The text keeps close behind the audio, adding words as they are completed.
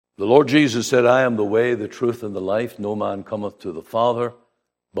The Lord Jesus said, I am the way, the truth, and the life. No man cometh to the Father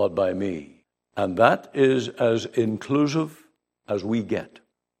but by me. And that is as inclusive as we get.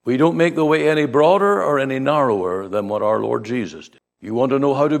 We don't make the way any broader or any narrower than what our Lord Jesus did. You want to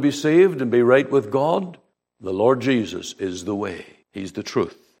know how to be saved and be right with God? The Lord Jesus is the way. He's the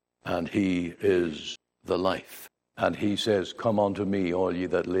truth. And He is the life. And He says, come unto me, all ye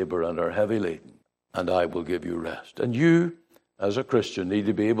that labor and are heavy laden, and I will give you rest. And you, as a Christian, need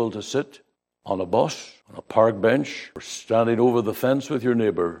to be able to sit on a bus, on a park bench, or standing over the fence with your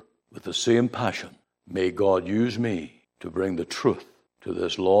neighbor with the same passion. May God use me to bring the truth to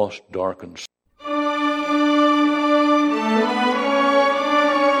this lost, darkened soul.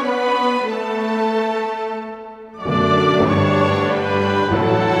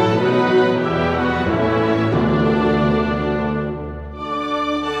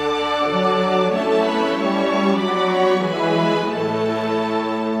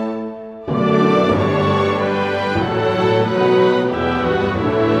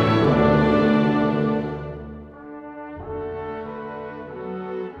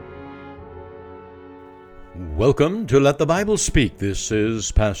 Welcome to Let the Bible Speak. This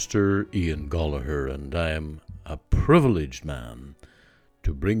is Pastor Ian Gallagher, and I am a privileged man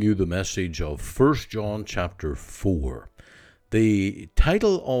to bring you the message of 1 John chapter 4. The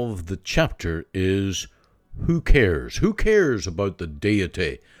title of the chapter is, Who Cares? Who cares about the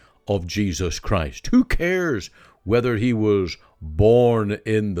deity of Jesus Christ? Who cares whether He was born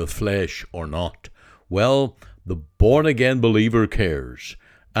in the flesh or not? Well, the born-again believer cares.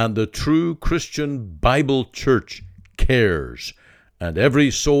 And the true Christian Bible Church cares. And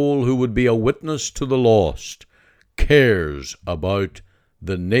every soul who would be a witness to the lost cares about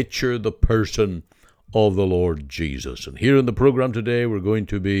the nature, the person of the Lord Jesus. And here in the program today, we're going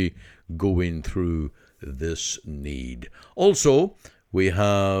to be going through this need. Also, we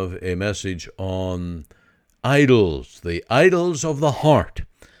have a message on idols, the idols of the heart.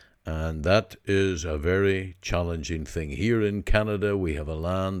 And that is a very challenging thing. Here in Canada, we have a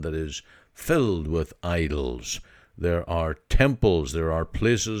land that is filled with idols. There are temples, there are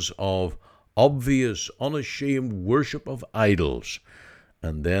places of obvious, unashamed worship of idols.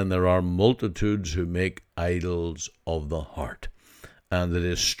 And then there are multitudes who make idols of the heart. And it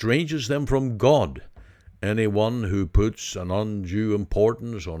estranges them from God. Anyone who puts an undue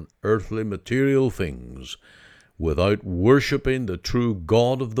importance on earthly material things without worshiping the true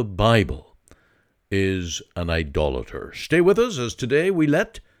God of the Bible is an idolater. Stay with us as today we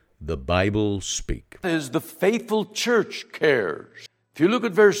let the Bible speak. As the faithful church cares. If you look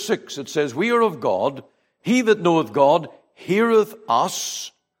at verse 6, it says, We are of God. He that knoweth God heareth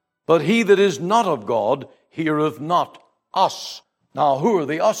us, but he that is not of God heareth not us. Now, who are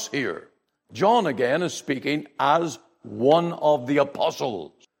the us here? John again is speaking as one of the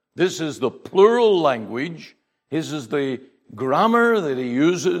apostles. This is the plural language. This is the grammar that he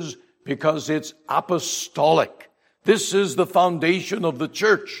uses because it's apostolic. This is the foundation of the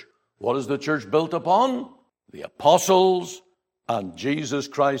church. What is the church built upon? The apostles and Jesus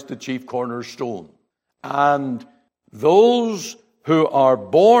Christ, the chief cornerstone. And those who are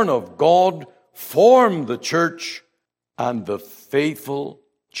born of God form the church, and the faithful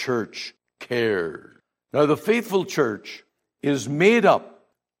church cares. Now, the faithful church is made up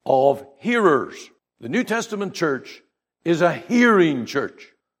of hearers. The New Testament church is a hearing church.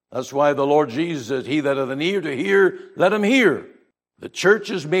 That's why the Lord Jesus said, He that hath an ear to hear, let him hear. The church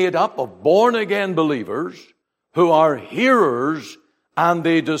is made up of born-again believers who are hearers, and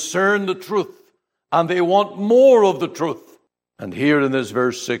they discern the truth, and they want more of the truth. And here in this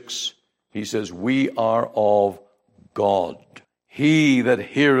verse 6, he says, We are of God. He that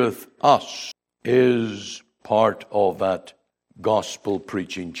heareth us is part of that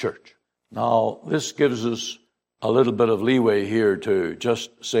gospel-preaching church. Now, this gives us a little bit of leeway here to just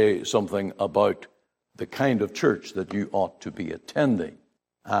say something about the kind of church that you ought to be attending.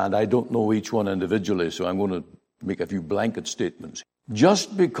 And I don't know each one individually, so I'm going to make a few blanket statements.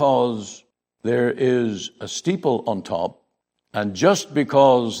 Just because there is a steeple on top, and just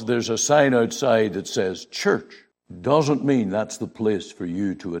because there's a sign outside that says church, doesn't mean that's the place for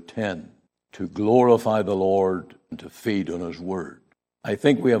you to attend, to glorify the Lord and to feed on His Word. I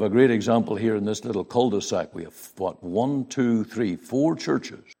think we have a great example here in this little cul-de-sac. We have, 4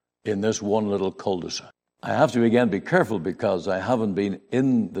 churches in this one little cul-de-sac. I have to again be careful because I haven't been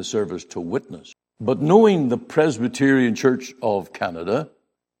in the service to witness. But knowing the Presbyterian Church of Canada,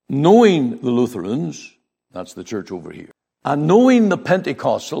 knowing the Lutherans, that's the church over here, and knowing the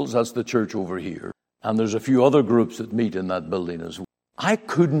Pentecostals, that's the church over here, and there's a few other groups that meet in that building as well, I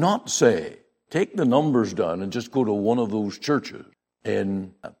could not say, take the numbers down and just go to one of those churches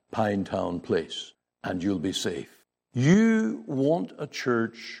in Pinetown Place, and you'll be safe. You want a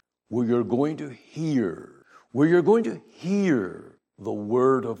church where you're going to hear the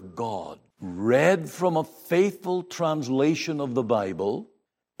Word of God, read from a faithful translation of the Bible,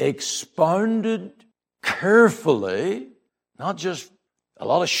 expounded carefully, not just a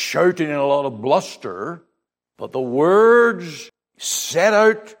lot of shouting and a lot of bluster, but the words set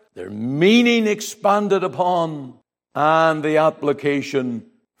out, their meaning expanded upon, and the application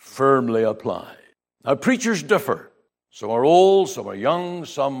firmly applied. Now, preachers differ. Some are old, some are young,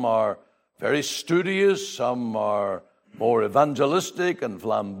 some are very studious, some are more evangelistic and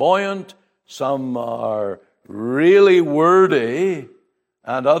flamboyant, some are really wordy,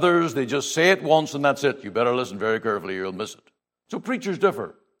 and others, they just say it once and that's it. You better listen very carefully, you'll miss it. So preachers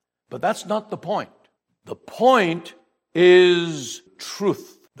differ. But that's not the point. The point is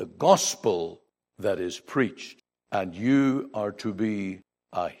truth, the gospel that is preached, and you are to be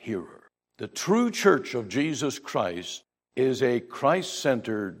a hearer. The true church of Jesus Christ is a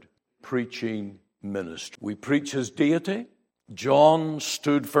Christ-centered preaching ministry. We preach his deity. John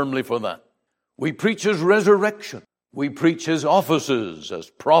stood firmly for that. We preach his resurrection. We preach his offices as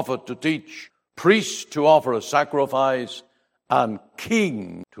prophet to teach, priest to offer a sacrifice, and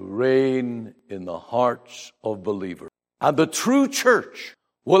king to reign in the hearts of believers. And the true church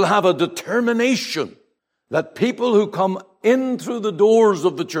will have a determination that people who come in through the doors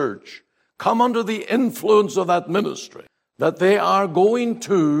of the church come under the influence of that ministry, that they are going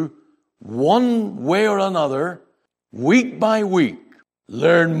to, one way or another, week by week,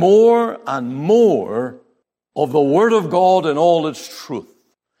 learn more and more of the Word of God and all its truth.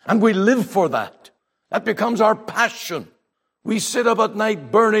 And we live for that. That becomes our passion. We sit up at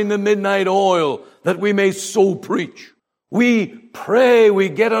night burning the midnight oil that we may so preach. We pray, we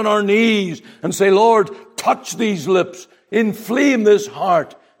get on our knees and say, Lord, touch these lips, inflame this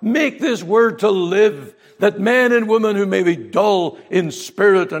heart, make this word to live, that men and women who may be dull in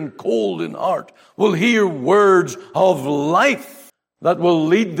spirit and cold in heart will hear words of life that will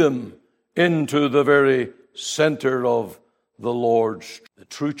lead them into the very center of the Lord's. The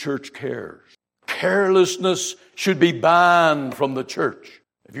true church cares. Carelessness should be banned from the church.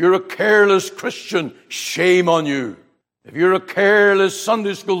 If you're a careless Christian, shame on you. If you're a careless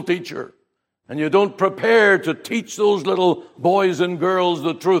Sunday school teacher and you don't prepare to teach those little boys and girls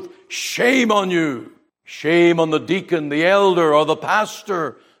the truth, shame on you. Shame on the deacon, the elder, or the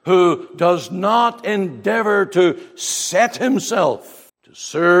pastor who does not endeavor to set himself to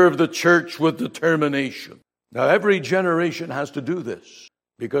serve the church with determination. Now, every generation has to do this,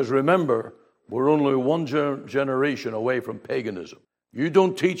 because remember, we're only one generation away from paganism. You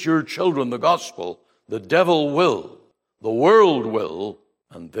don't teach your children the gospel, the devil will, the world will,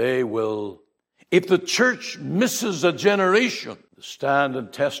 and they will. If the church misses a generation, the stand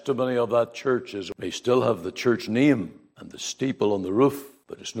and testimony of that church is, may still have the church name and the steeple on the roof,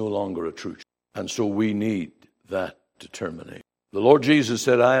 but it's no longer a true church. And so we need that determination. The Lord Jesus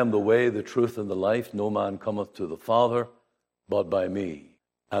said, I am the way, the truth, and the life. No man cometh to the Father but by me.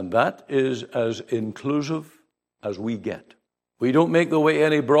 And that is as inclusive as we get. We don't make the way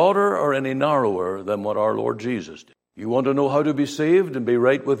any broader or any narrower than what our Lord Jesus did. You want to know how to be saved and be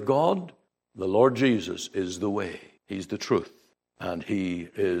right with God? The Lord Jesus is the way. He's the truth. And he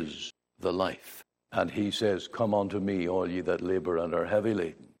is the life. And he says, come unto me, all ye that labor and are heavy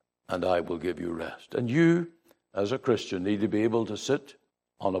laden, and I will give you rest. And you, as a Christian, need to be able to sit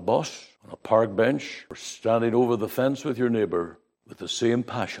on a bus, on a park bench, or standing over the fence with your neighbor with the same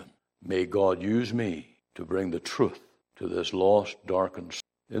passion. May God use me to bring the truth to this lost, darkened soul.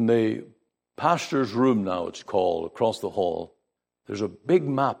 In the pastor's room now, it's called, across the hall, there's a big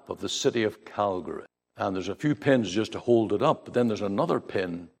map of the city of Calgary. And there's a few pins just to hold it up, but then there's another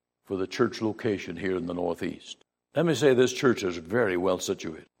pin for the church location here in the northeast. Let me say this church is very well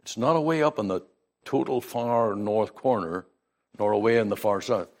situated. It's not away up in the total far north corner, nor away in the far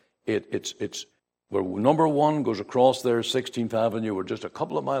south. It's where number one goes across there, 16th Avenue. We're just a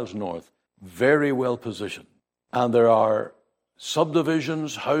couple of miles north, very well positioned. And there are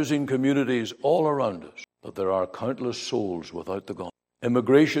subdivisions, housing communities all around us, but there are countless souls without the gospel.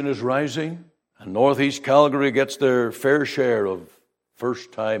 Immigration is rising, and northeast Calgary gets their fair share of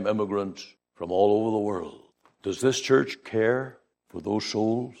first-time immigrants from all over the world. Does this church care for those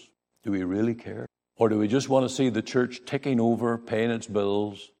souls? Do we really care? Or do we just want to see the church ticking over, paying its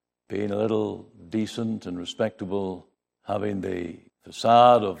bills, being a little decent and respectable, having the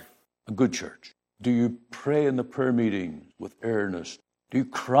facade of a good church? Do you pray in the prayer meeting with earnest? Do you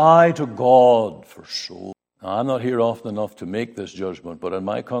cry to God for souls? Now, I'm not here often enough to make this judgment, but in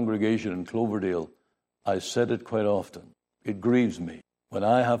my congregation in Cloverdale, I said it quite often. It grieves me when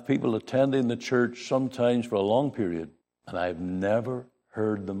I have people attending the church sometimes for a long period, and I've never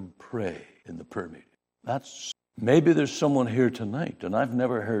heard them pray in the prayer meeting. Maybe there's someone here tonight, and I've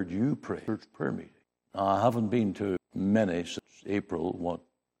never heard you pray church prayer meeting. Now, I haven't been to many since April,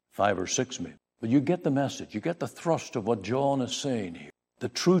 5 or 6 maybe. But you get the message. You get the thrust of what John is saying here. The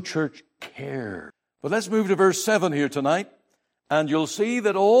true church cares. But let's move to verse 7 here tonight, and you'll see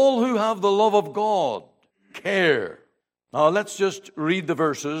that all who have the love of God care. Now, let's just read the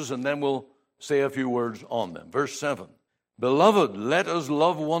verses, and then we'll say a few words on them. Verse 7, Beloved, let us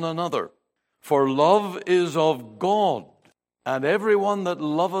love one another, for love is of God, and everyone that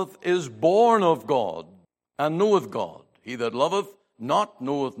loveth is born of God, and knoweth God. He that loveth not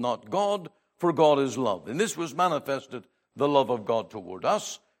knoweth not God, for God is love. And this was manifested, the love of God toward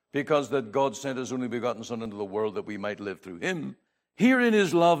us, because that God sent his only begotten Son into the world that we might live through him. Herein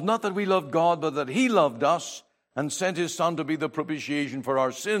is love, not that we loved God, but that he loved us, and sent his Son to be the propitiation for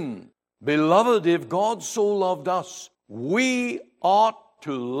our sin. Beloved, if God so loved us, we ought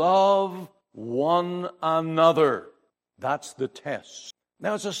to love one another. That's the test.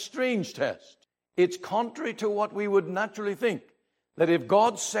 Now, it's a strange test. It's contrary to what we would naturally think, that if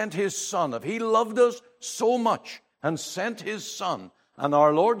God sent his Son, if he loved us so much and sent his Son, and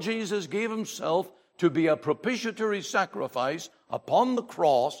our Lord Jesus gave himself to be a propitiatory sacrifice upon the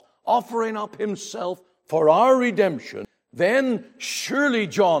cross, offering up himself for our redemption, then surely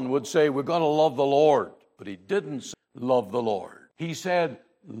John would say, we've got to love the Lord. But he didn't say, love the Lord. He said,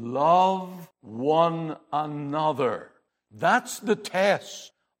 love one another. That's the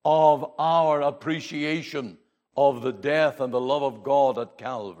test of our appreciation of the death and the love of God at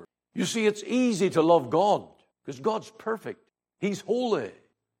Calvary. You see, it's easy to love God because God's perfect. He's holy.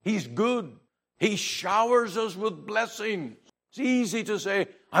 He's good. He showers us with blessings. It's easy to say,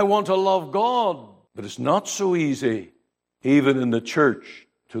 I want to love God. But it's not so easy, even in the church,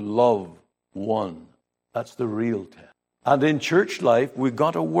 to love one. That's the real test. And in church life, we've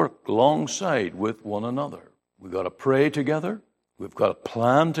got to work alongside with one another. We've got to pray together. We've got to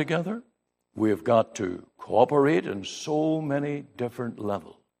plan together. We've got to cooperate in so many different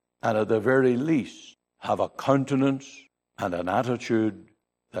levels. And at the very least, have a countenance and an attitude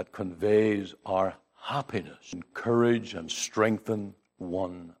that conveys our happiness, encourage and strengthen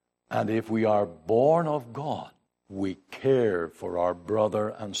one. And if we are born of God, we care for our brother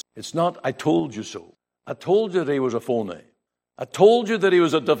and sister. It's not, I told you so. I told you that he was a phony. I told you that he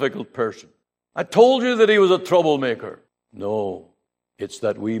was a difficult person. I told you that he was a troublemaker. No, it's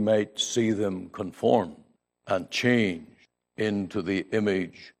that we might see them conform and change into the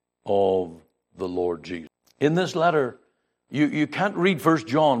image of the Lord Jesus. In this letter, you can't read 1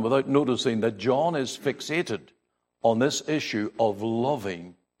 John without noticing that John is fixated on this issue of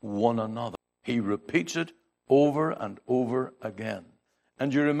loving one another. He repeats it over and over again.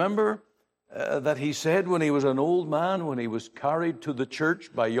 And you remember that he said when he was an old man, when he was carried to the church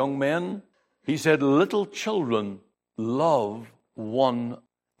by young men, he said, little children, love one.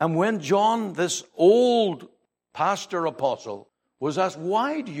 And when John, this old pastor apostle, was asked,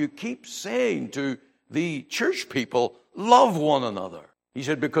 why do you keep saying to the church people, love one another? He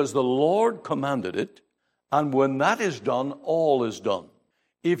said, because the Lord commanded it, and when that is done, all is done.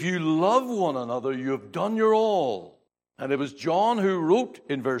 If you love one another, you have done your all. And it was John who wrote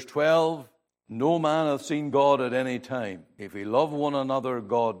in verse 12, no man hath seen God at any time. If we love one another,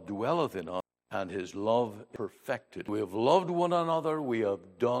 God dwelleth in us, and his love perfected. We have loved one another, we have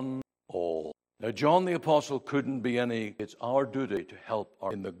done all. Now, John the Apostle couldn't be any. It's our duty to help.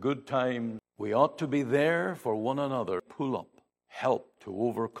 In the good times, we ought to be there for one another. Pull up, help to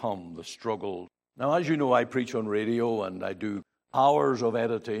overcome the struggle. Now, as you know, I preach on radio, and I do hours of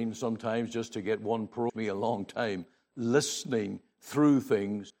editing sometimes just to get one program. Me a long time listening through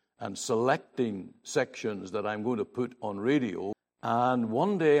things and selecting sections that I'm going to put on radio. And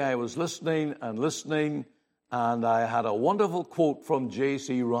one day I was listening, and I had a wonderful quote from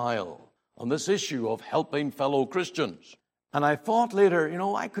J.C. Ryle on this issue of helping fellow Christians. And I thought later,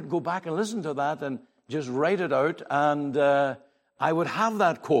 I could go back and listen to that and just write it out, and I would have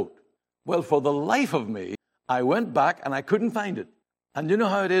that quote. Well, for the life of me, I went back and I couldn't find it. And you know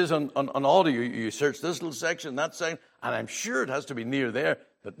how it is on audio. You search this little section, that section, and I'm sure it has to be near there.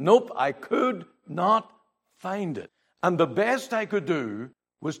 But nope, I could not find it. And the best I could do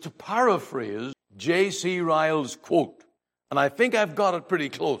was to paraphrase J.C. Ryle's quote. And I think I've got it pretty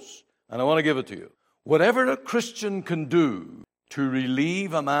close, and I want to give it to you. Whatever a Christian can do to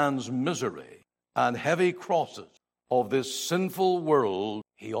relieve a man's misery and heavy crosses of this sinful world,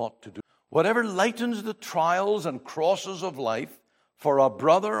 he ought to do. Whatever lightens the trials and crosses of life for a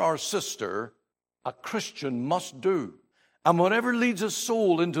brother or sister, a Christian must do. and whatever leads a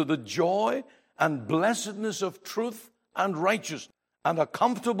soul into the joy and blessedness of truth and righteousness and a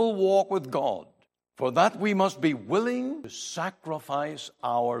comfortable walk with God. For that we must be willing to sacrifice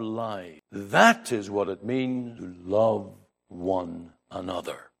our lives. That is what it means to love one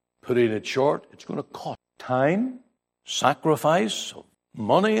another. Putting it short, it's going to cost time, sacrifice of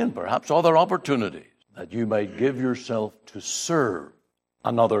money, and perhaps other opportunities that you might give yourself to serve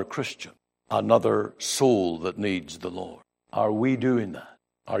another Christian, another soul that needs the Lord. Are we doing that?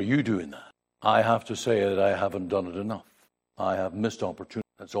 Are you doing that? I have to say that I haven't done it enough. I have missed opportunities.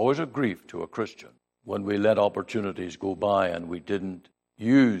 It's always a grief to a Christian when we let opportunities go by and we didn't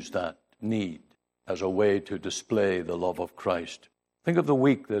use that need as a way to display the love of Christ. Think of the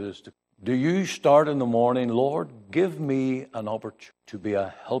week that is to. Do you start in the morning, Lord, give me an opportunity to be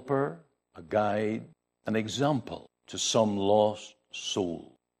a helper, a guide, an example to some lost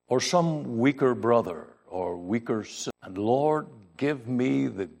soul or some weaker brother or weaker sister. And Lord, give me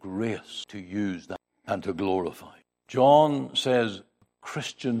the grace to use that and to glorify. John says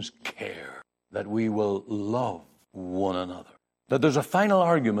Christians care that we will love one another. Now there's a final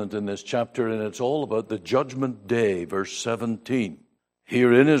argument in this chapter, and it's all about the judgment day, verse 17.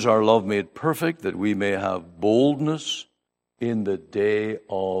 Herein is our love made perfect, that we may have boldness in the day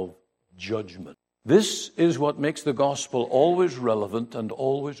of judgment. This is what makes the gospel always relevant and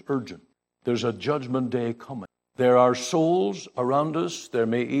always urgent. There's a judgment day coming. There are souls around us. There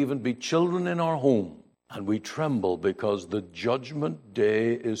may even be children in our home. And we tremble because the judgment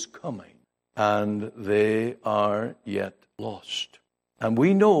day is coming and they are yet lost. And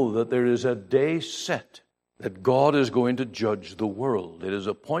we know that there is a day set that God is going to judge the world. It is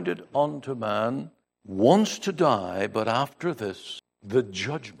appointed unto man once to die, but after this, the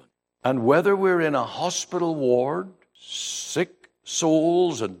judgment. And whether we're in a hospital ward, sick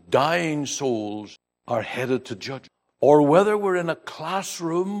souls and dying souls are headed to judgment, or whether we're in a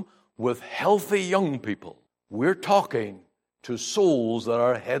classroom with healthy young people, we're talking to souls that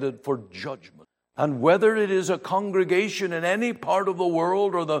are headed for judgment. And whether it is a congregation in any part of the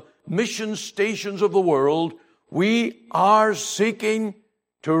world or the mission stations of the world, we are seeking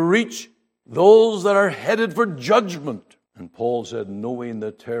to reach those that are headed for judgment. And Paul said, knowing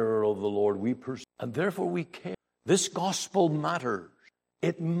the terror of the Lord, we pursue, and therefore we care. This gospel matters.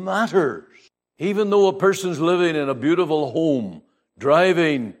 It matters. Even though a person's living in a beautiful home,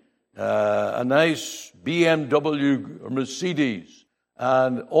 driving a nice BMW or Mercedes,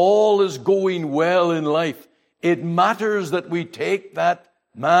 and all is going well in life, it matters that we take that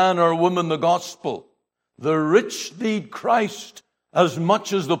man or woman the gospel. The rich need Christ as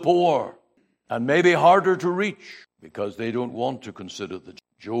much as the poor, and maybe harder to reach because they don't want to consider the.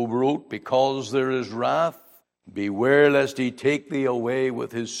 Job wrote, because there is wrath, beware lest he take thee away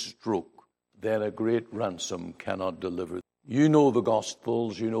with his stroke. Then a great ransom cannot deliver. You know the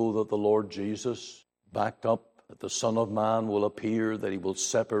Gospels. You know that the Lord Jesus backed up that the Son of Man will appear, that he will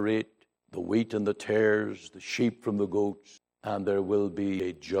separate the wheat and the tares, the sheep from the goats, and there will be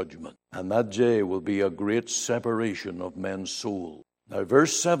a judgment. And that day will be a great separation of men's souls. Now,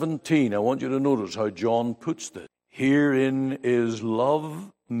 verse 17, I want you to notice how John puts this. Herein is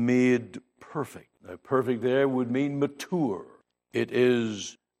love made perfect. Now, perfect there would mean mature. It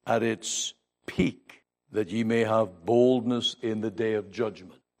is at its peak that ye may have boldness in the day of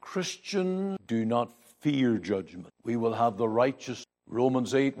judgment. Christians do not fear judgment. We will have the righteous.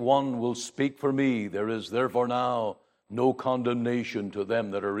 Romans 8:1 will speak for me. There is therefore now no condemnation to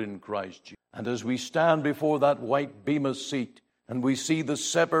them that are in Christ Jesus. And as we stand before that white bema seat and we see the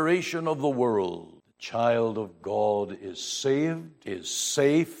separation of the world, the child of God is saved, is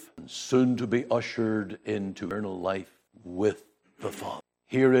safe, and soon to be ushered into eternal life with the Father.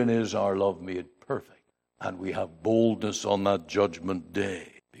 Herein is our love made perfect. And we have boldness on that judgment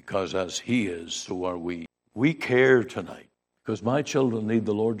day, because as he is, so are we. We care tonight because my children need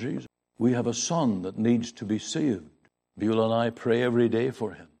the Lord Jesus. We have a son that needs to be saved. Beulah and I pray every day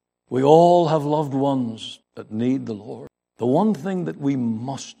for him. We all have loved ones that need the Lord. The one thing that we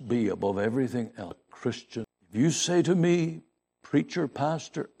must be above everything else, Christian. If you say to me, preacher,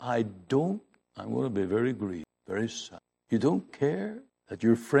 pastor, I'm going to be very grieved, very sad. You don't care that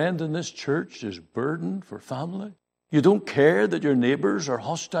your friend in this church is burdened for family? You don't care that your neighbors are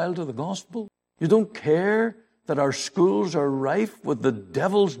hostile to the gospel? You don't care that our schools are rife with the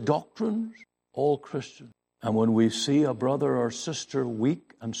devil's doctrines? All Christians. And when we see a brother or sister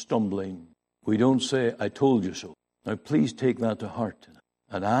weak and stumbling, we don't say, I told you so. Now please take that to heart tonight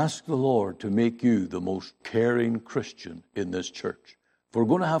and ask the Lord to make you the most caring Christian in this church. If we're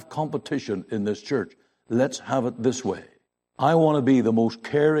going to have competition in this church, let's have it this way. I want to be the most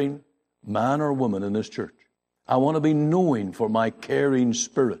caring man or woman in this church. I want to be known for my caring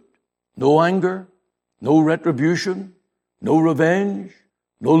spirit. No anger, no retribution, no revenge,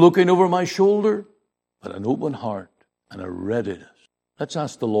 no looking over my shoulder, but an open heart and a readiness. Let's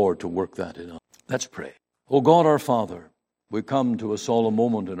ask the Lord to work that in us. Let's pray. Oh God, our Father, we come to a solemn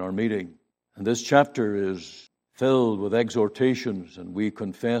moment in our meeting, and this chapter is filled with exhortations, and we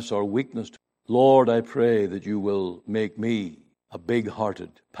confess our weakness. Lord, I pray that you will make me a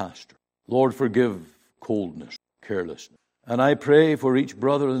big-hearted pastor. Lord, forgive coldness, carelessness. And I pray for each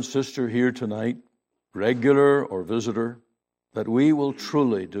brother and sister here tonight, regular or visitor, that we will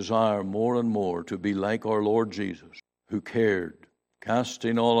truly desire more and more to be like our Lord Jesus, who cared,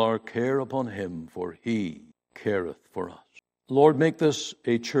 casting all our care upon him, for he careth for us. Lord, make this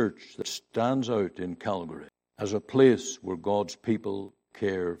a church that stands out in Calgary as a place where God's people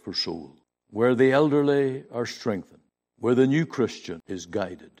care for souls, where the elderly are strengthened, where the new Christian is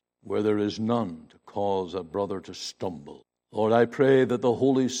guided, where there is none to cause a brother to stumble. Lord, I pray that the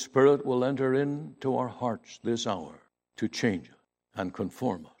Holy Spirit will enter into our hearts this hour to change us and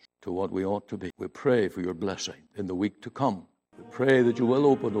conform us to what we ought to be. We pray for your blessing in the week to come. We pray that you will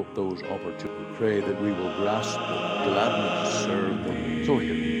open up those opportunities. We pray that we will grasp them, gladness, serve them. So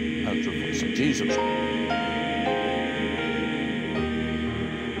hear, answer for us in Jesus' name.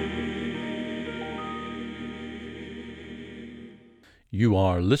 You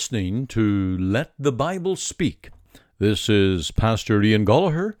are listening to Let the Bible Speak. This is Pastor Ian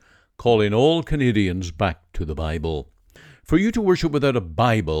Gollaher calling all Canadians back to the Bible. For you to worship without a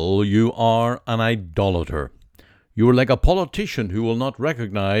Bible, you are an idolater. You are like a politician who will not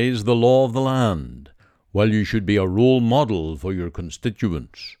recognize the law of the land, while you should be a role model for your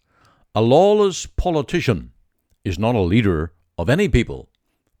constituents. A lawless politician is not a leader of any people,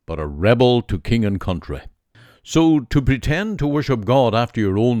 but a rebel to king and country. So to pretend to worship God after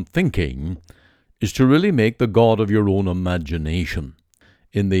your own thinking is to really make the God of your own imagination.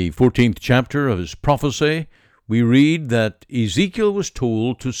 In the 14th chapter of his prophecy, we read that Ezekiel was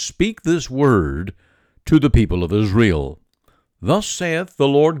told to speak this word to the people of Israel. Thus saith the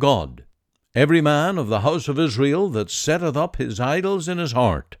Lord God, every man of the house of Israel that setteth up his idols in his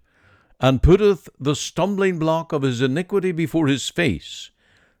heart, and putteth the stumbling block of his iniquity before his face,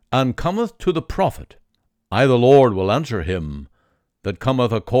 and cometh to the prophet, I the Lord will answer him that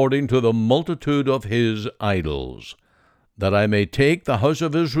cometh according to the multitude of his idols, that I may take the house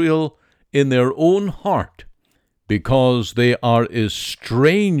of Israel in their own heart, because they are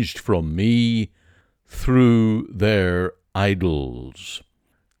estranged from me through their idols.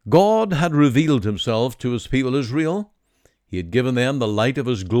 God had revealed himself to his people Israel. He had given them the light of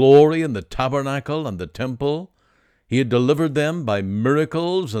his glory in the tabernacle and the temple. He had delivered them by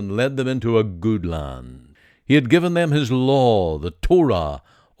miracles and led them into a good land. He had given them his law, the Torah,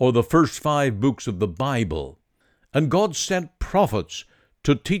 or the first 5 books of the Bible. And God sent prophets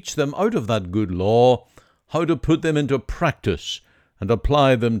to teach them out of that good law how to put them into practice and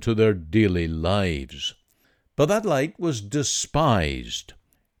apply them to their daily lives. But that light was despised.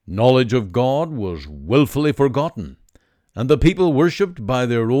 Knowledge of God was willfully forgotten, and the people worshipped by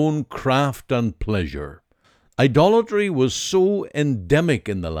their own craft and pleasure. Idolatry was so endemic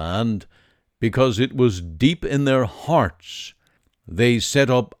in the land because it was deep in their hearts. They set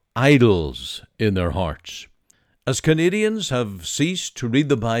up idols in their hearts. As Canadians have ceased to read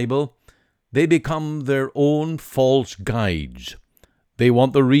the Bible, they become their own false guides. They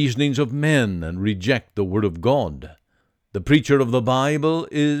want the reasonings of men and reject the Word of God. The preacher of the Bible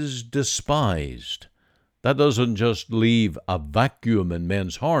is despised. That doesn't just leave a vacuum in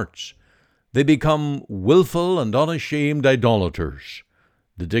men's hearts. They become willful and unashamed idolaters.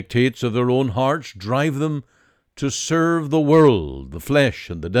 The dictates of their own hearts drive them to serve the world, the flesh,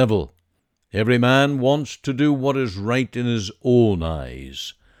 and the devil. Every man wants to do what is right in his own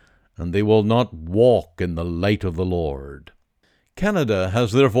eyes, and they will not walk in the light of the Lord. Canada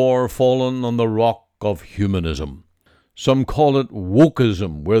has therefore fallen on the rock of humanism. Some call it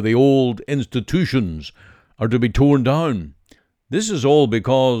wokeism, where the old institutions are to be torn down. This is all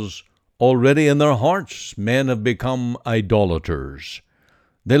because already in their hearts men have become idolaters.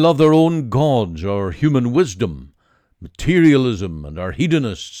 They love their own gods or human wisdom, materialism, and are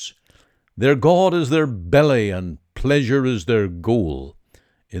hedonists. Their God is their belly, and pleasure is their goal.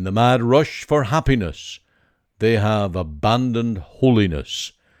 In the mad rush for happiness, they have abandoned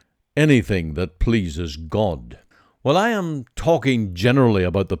holiness, anything that pleases God. While I am talking generally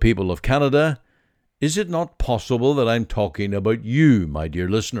about the people of Canada, is it not possible that I'm talking about you, my dear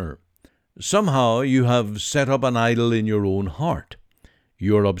listener? Somehow you have set up an idol in your own heart.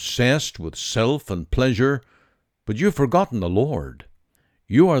 You are obsessed with self and pleasure, but you've forgotten the Lord.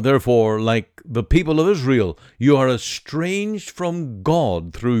 You are therefore like the people of Israel. You are estranged from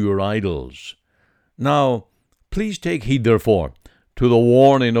God through your idols. Now, please take heed, therefore, to the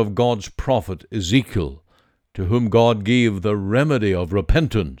warning of God's prophet Ezekiel, to whom God gave the remedy of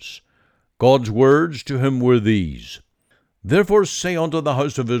repentance. God's words to him were these: Therefore say unto the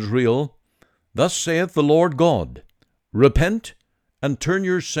house of Israel, Thus saith the Lord God, Repent, and turn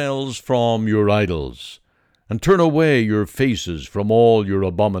yourselves from your idols, and turn away your faces from all your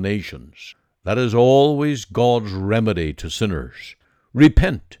abominations. That is always God's remedy to sinners.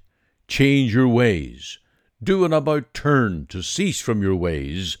 Repent, change your ways, do an about turn to cease from your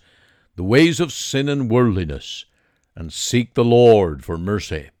ways, the ways of sin and worldliness, and seek the Lord for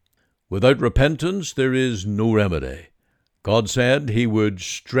mercy. Without repentance there is no remedy. God said he would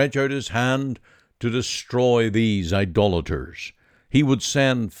stretch out his hand to destroy these idolaters. He would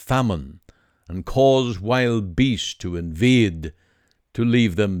send famine and cause wild beasts to invade, to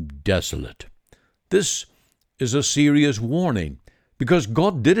leave them desolate. This is a serious warning, because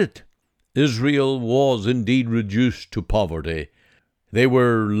God did it. Israel was indeed reduced to poverty. They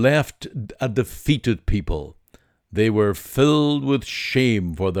were left a defeated people. They were filled with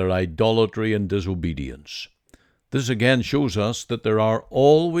shame for their idolatry and disobedience. This again shows us that there are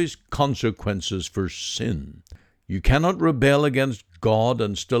always consequences for sin. You cannot rebel against God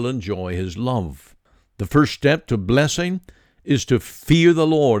and still enjoy his love. The first step to blessing is to fear the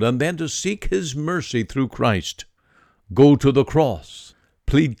Lord and then to seek his mercy through Christ. Go to the cross.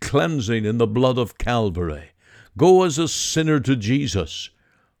 Plead cleansing in the blood of Calvary. Go as a sinner to Jesus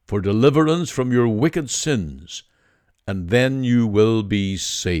for deliverance from your wicked sins, and then you will be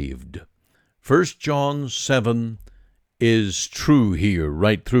saved. 1 John 7 is true here,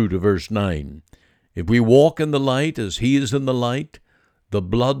 right through to verse 9. If we walk in the light as he is in the light, the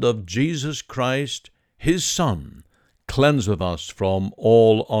blood of Jesus Christ, his Son, cleanseth us from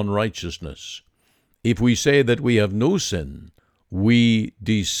all unrighteousness. If we say that we have no sin, we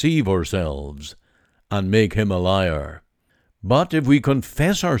deceive ourselves and make him a liar. But if we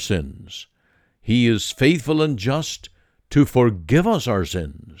confess our sins, he is faithful and just to forgive us our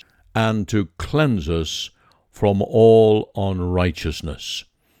sins and to cleanse us from all unrighteousness.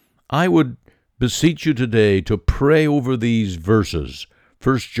 I would beseech you today to pray over these verses,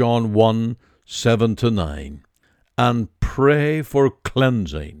 1 John 1, 7-9, and pray for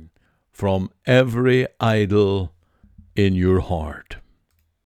cleansing from every idol in your heart.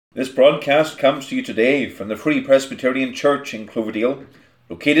 This broadcast comes to you today from the Free Presbyterian Church in Cloverdale,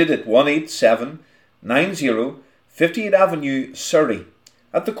 located at 18790 58th Avenue, Surrey,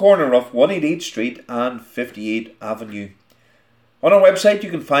 at the corner of 188th Street and 58th Avenue. On our website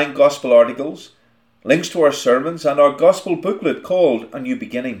you can find gospel articles, links to our sermons, and our gospel booklet called A New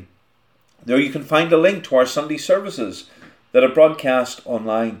Beginning. There you can find a link to our Sunday services that are broadcast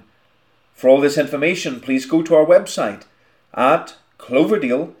online. For all this information, please go to our website at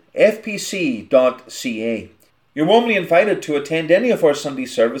cloverdalefpc.ca. You're warmly invited to attend any of our Sunday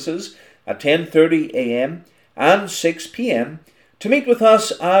services at 10:30 a.m. and 6 p.m. to meet with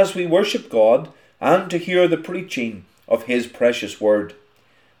us as we worship God and to hear the preaching of his precious word.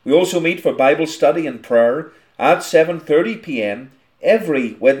 We also meet for Bible study and prayer at 7:30 p.m.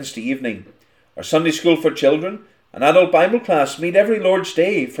 every Wednesday evening. Our Sunday School for Children and Adult Bible class meet every Lord's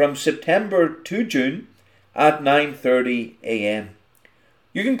Day from September to June at 9:30 a.m.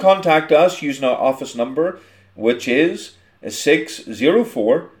 You can contact us using our office number, which is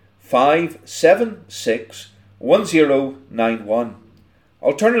 604-576-1091.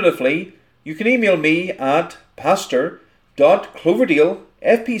 Alternatively, you can email me at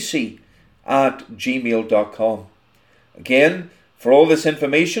pastor.cloverdalefpc@gmail.com. Again, for all this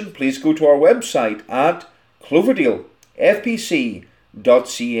information, please go to our website at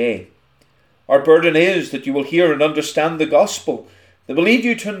cloverdalefpc.ca. Our burden is that you will hear and understand the gospel that will lead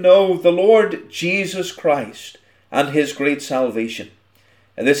you to know the Lord Jesus Christ and his great salvation.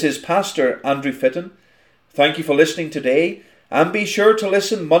 And this is Pastor Andrew Fitton. Thank you for listening today, and be sure to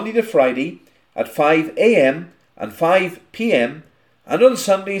listen Monday to Friday at 5 a.m. and 5 p.m. and on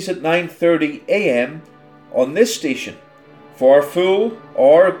Sundays at 9:30 a.m. on this station for our full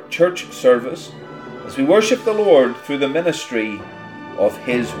or church service as we worship the Lord through the ministry of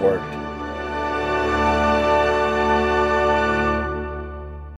his word.